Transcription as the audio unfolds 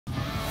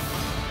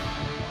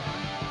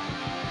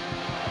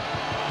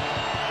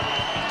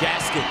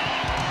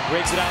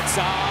Breaks it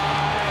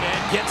outside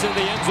and gets into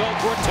the end zone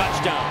for a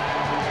touchdown.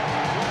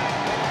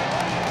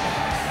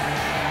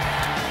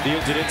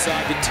 Fields it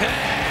inside the 10.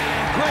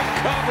 Great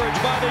coverage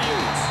by the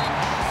Utes.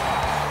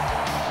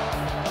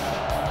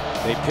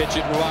 They pitch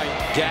it right.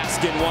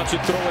 Gaskin wants to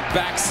throw it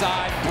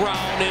backside.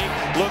 Browning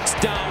looks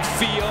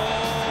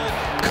downfield.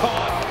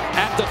 Caught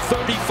at the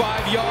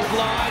 35-yard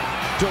line.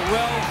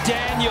 Darrell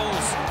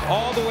Daniels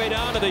all the way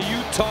down to the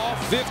Utah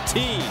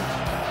 15.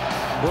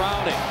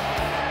 Browning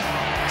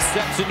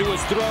steps into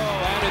his throw,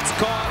 and it's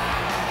caught.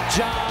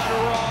 John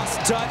Ross,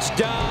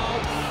 touchdown,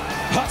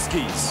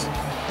 Huskies.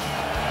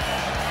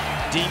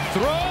 Deep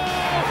throw,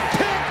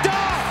 picked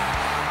off.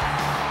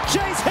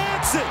 Chase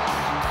Hansen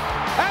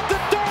at the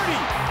 30.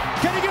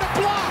 Can he get a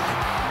block?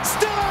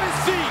 Still on his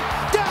feet.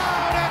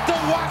 Down at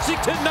the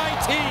Washington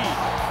 19.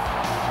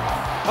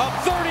 A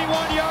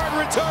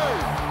 31-yard return.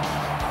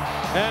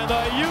 And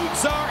the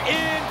Utes are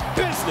in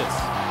business.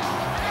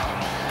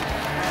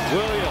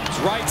 Williams,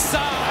 right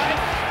side.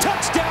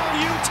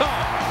 Touchdown,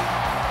 Utah.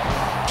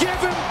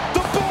 Give him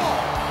the ball.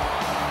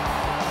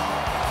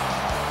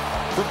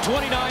 From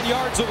 29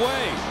 yards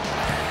away.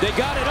 They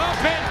got it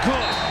up and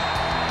good.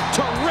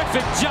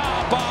 Terrific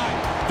job by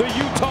the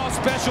Utah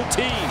special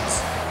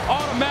teams.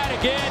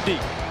 Automatic Andy.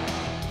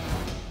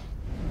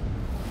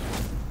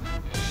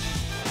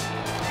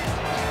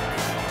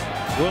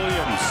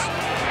 Williams.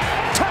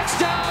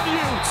 Touchdown,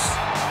 Utes.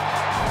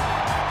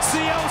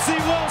 C.O.C.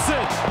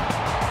 Wilson.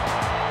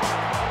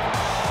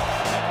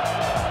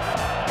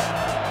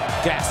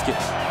 Gaskin,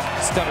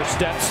 stutter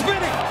step,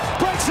 spinning,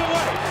 breaks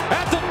away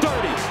at the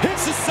 30,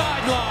 hits the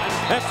sideline,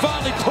 and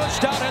finally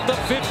pushed out at the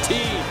 15.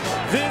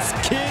 This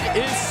kid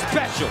is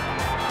special.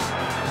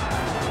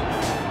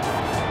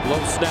 Low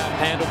snap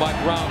handled by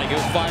Browning. He'll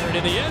fire it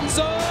in the end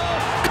zone.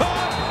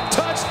 Caught,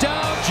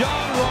 touchdown,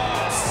 John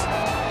Ross.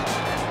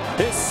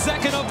 His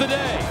second of the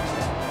day.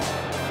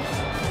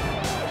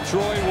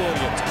 Troy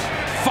Williams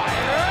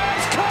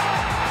fires,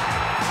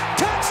 caught,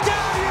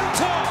 touchdown,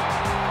 Utah.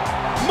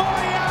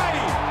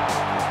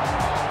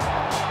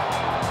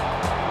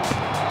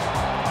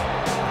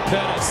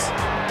 Pettis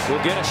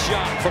will get a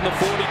shot from the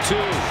 42.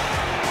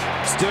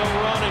 Still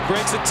running,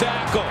 breaks a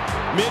tackle.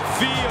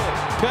 Midfield,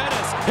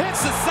 Pettis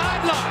hits the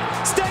sideline,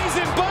 stays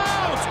in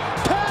bounds.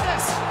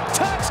 Pettis,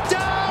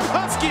 touchdown,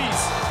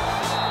 Huskies.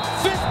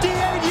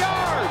 58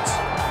 yards.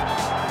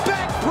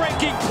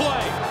 Back-breaking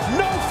play,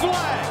 no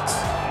flags.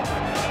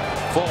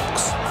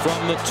 Folks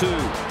from the 2.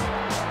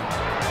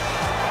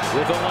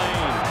 With a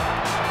lane.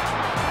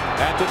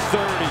 At the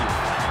 30.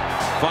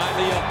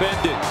 Finally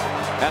upended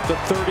at the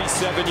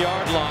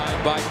 37-yard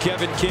line by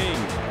Kevin King.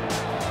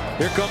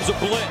 Here comes a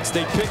blitz.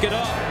 They pick it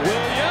up.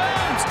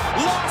 Williams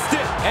lost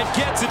it and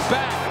gets it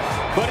back,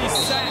 but he's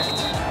sacked.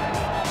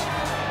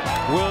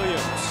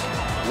 Williams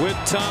with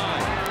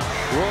time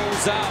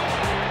rolls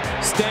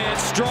out,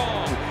 stands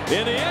strong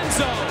in the end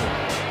zone,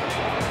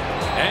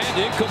 and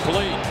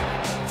incomplete.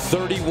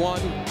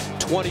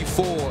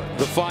 31-24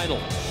 the final.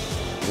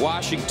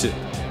 Washington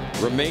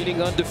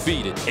remaining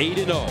undefeated,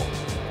 8-0.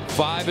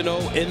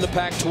 5-0 in the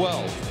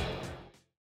Pac-12.